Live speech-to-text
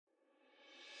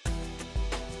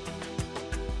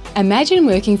Imagine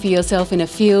working for yourself in a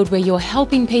field where you're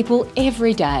helping people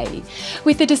every day.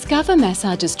 With the Discover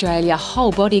Massage Australia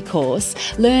whole body course,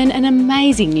 learn an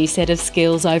amazing new set of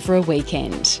skills over a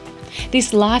weekend.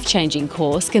 This life-changing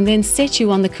course can then set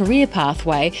you on the career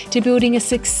pathway to building a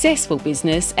successful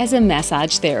business as a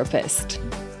massage therapist.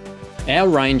 Our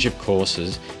range of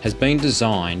courses has been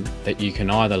designed that you can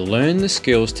either learn the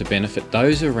skills to benefit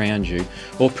those around you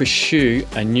or pursue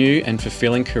a new and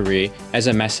fulfilling career as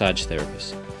a massage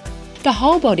therapist. The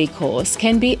whole body course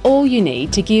can be all you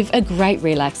need to give a great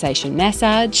relaxation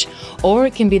massage, or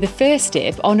it can be the first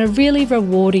step on a really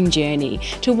rewarding journey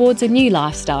towards a new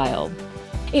lifestyle.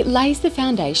 It lays the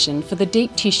foundation for the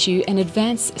deep tissue and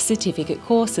advanced certificate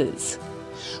courses.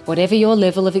 Whatever your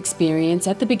level of experience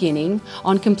at the beginning,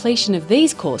 on completion of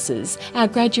these courses, our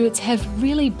graduates have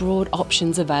really broad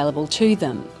options available to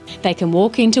them. They can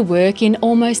walk into work in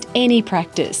almost any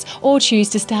practice or choose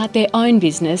to start their own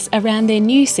business around their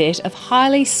new set of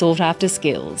highly sought after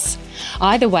skills.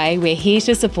 Either way, we're here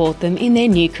to support them in their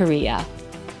new career.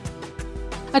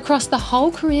 Across the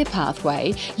whole career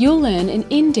pathway, you'll learn an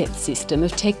in-depth system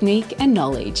of technique and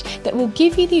knowledge that will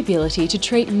give you the ability to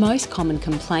treat most common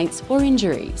complaints or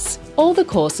injuries. All the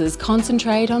courses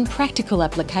concentrate on practical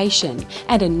application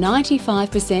and are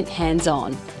 95%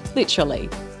 hands-on, literally.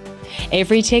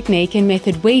 Every technique and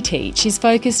method we teach is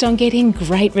focused on getting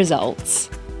great results.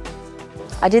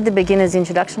 I did the beginner's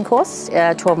introduction course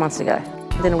 12 months ago.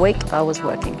 Within a week I was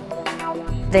working.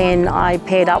 Then I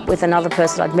paired up with another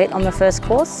person I'd met on the first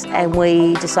course, and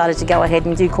we decided to go ahead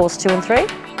and do course 2 and 3.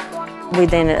 We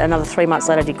then, another 3 months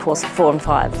later, did course 4 and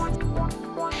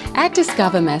 5. At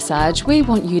Discover Massage, we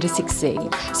want you to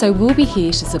succeed, so we'll be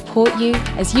here to support you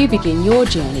as you begin your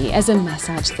journey as a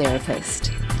massage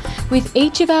therapist. With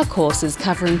each of our courses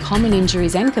covering common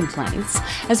injuries and complaints,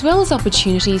 as well as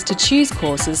opportunities to choose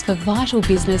courses for vital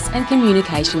business and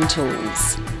communication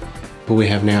tools. We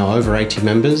have now over 80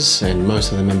 members, and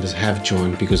most of the members have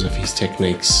joined because of his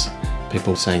techniques.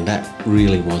 People saying that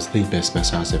really was the best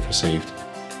massage they've received.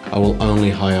 I will only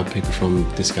hire people from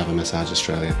Discover Massage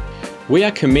Australia. We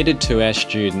are committed to our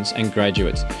students and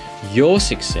graduates. Your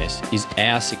success is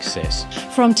our success.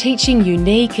 From teaching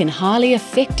unique and highly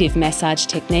effective massage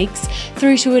techniques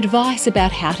through to advice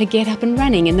about how to get up and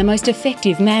running in the most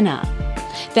effective manner.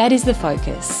 That is the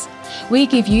focus. We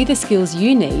give you the skills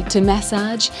you need to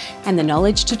massage and the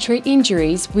knowledge to treat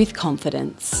injuries with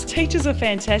confidence. Teachers are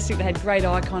fantastic. They had great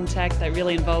eye contact. They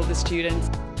really involved the students.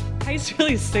 The pace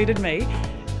really suited me.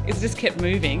 It just kept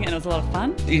moving and it was a lot of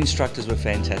fun. The instructors were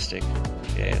fantastic.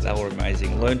 Yeah, they were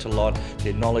amazing. Learned a lot.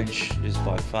 Their knowledge is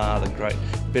by far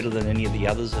better than any of the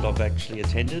others that I've actually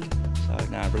attended. So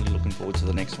no, really looking forward to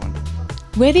the next one.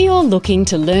 Whether you're looking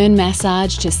to learn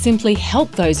massage to simply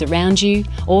help those around you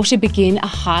or to begin a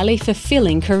highly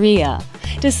fulfilling career,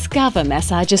 Discover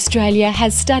Massage Australia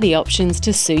has study options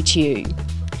to suit you.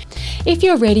 If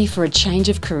you're ready for a change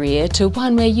of career to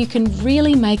one where you can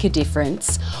really make a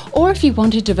difference, or if you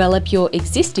want to develop your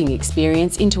existing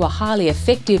experience into a highly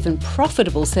effective and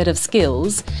profitable set of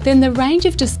skills, then the range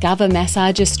of Discover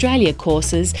Massage Australia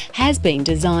courses has been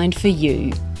designed for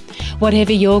you.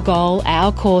 Whatever your goal,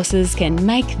 our courses can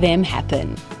make them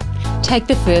happen. Take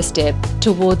the first step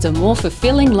towards a more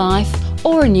fulfilling life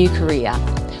or a new career.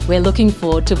 We're looking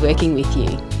forward to working with you.